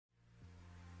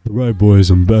Alright boys,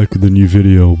 I'm back with a new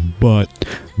video, but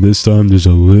this time there's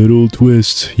a little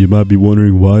twist. You might be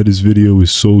wondering why this video is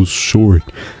so short.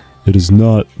 It is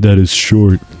not that it's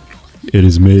short, it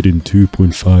is made in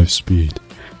 2.5 speed.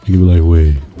 You can be like,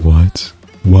 wait, what?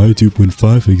 Why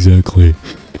 2.5 exactly?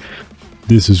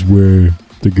 This is where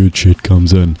the good shit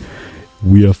comes in.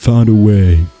 We have found a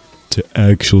way to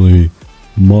actually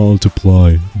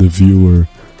multiply the viewer,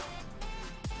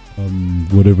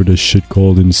 whatever that shit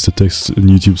called in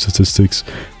YouTube statistics,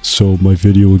 so my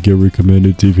video will get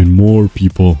recommended to even more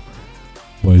people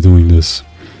by doing this.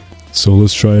 So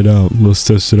let's try it out, let's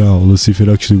test it out, let's see if it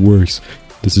actually works.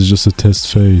 This is just a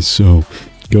test phase, so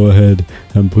go ahead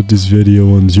and put this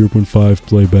video on 0.5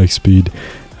 playback speed.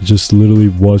 Just literally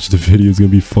watch the video. It's gonna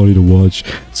be funny to watch,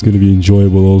 it's gonna be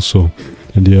enjoyable also.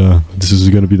 And yeah, this is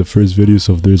gonna be the first video,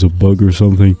 so if there's a bug or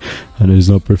something and it's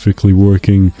not perfectly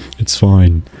working, it's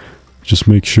fine. Just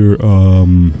make sure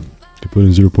you put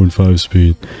in 0.5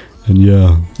 speed. And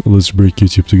yeah, let's break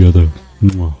YouTube together.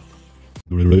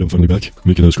 Alright, I'm finally back,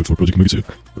 making a script for Project Mugetsu.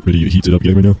 Pretty heated up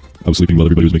game right now. I was sleeping while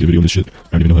everybody was making a video on this shit.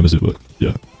 I don't even know how I missed it, but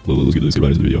yeah, let's get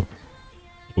right into the video.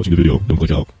 Watching the video, don't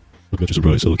click out. I've got your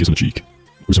surprise, a little kiss on the cheek.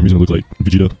 For some reason it looked like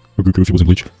Vegeta or Goku if she wasn't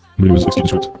Bleach. But anyways, execute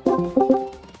the script.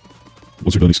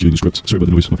 Once you're done executing the script, sorry about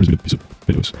the noise, my friend's being a piece of...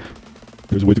 Anyways,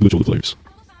 there's a way to glitch all the players.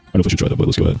 I don't know if I should try that, but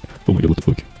let's go ahead. Oh my god, what the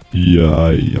fuck? Yeah,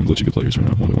 I am glitching the players right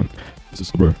now, one by one. This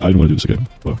is... Bro, I didn't want to do this again.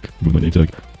 Fuck. Remove my name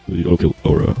tag. Auto kill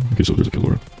Aura. Okay, so there's a kill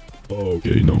Aura.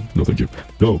 Okay, no thank you.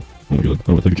 No! Oh my god, I don't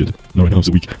want to thank you, kid. No, right now I'm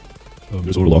so weak.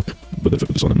 There's auto lock, but then if I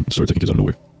put this on and start taking kids out of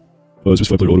nowhere.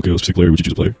 Specify player auto kill, specific player, which you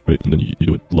choose a player, right? And then you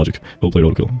do it. Logic. Whole player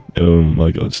auto kill. Oh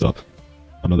my god, stop.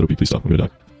 I'm not that OP, please stop, I'm gonna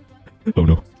die. Oh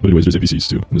no. But anyways, there's NPCs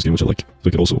too in this game, which I like. So I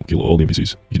can also kill all the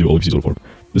NPCs. You can do all NPCs auto farm.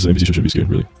 This is an NPC, shouldn't be scared,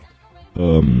 really.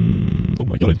 Oh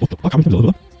my god, what the fuck? How many times did I level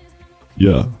up?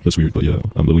 Yeah, that's weird, but yeah,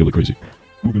 I'm literally like crazy.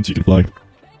 Movement, you can fly.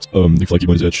 You can fly, keep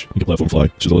on his edge. You can platform fly,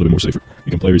 which is a little bit more safer.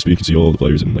 You can player speed, you can see all the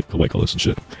players in like the white colors and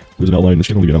shit. There's an outline, this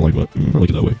can only be an outline, but I like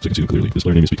it that way, so I can see them clearly. This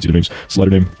player name is speed, you can see their names.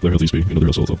 Slider name, player health speed, another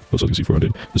health also. Also, I can see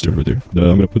 400. This turn right there.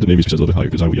 I'm gonna put the name speed a little bit higher,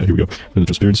 because yeah, here we go. And the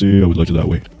transparency, I would like it that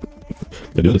way.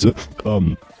 And yeah, that's it.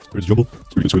 Where's the jumble?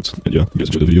 It's a pretty good script. And yeah, you guys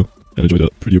enjoyed the video, and enjoy the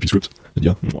pretty OP script. And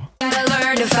yeah, mwah.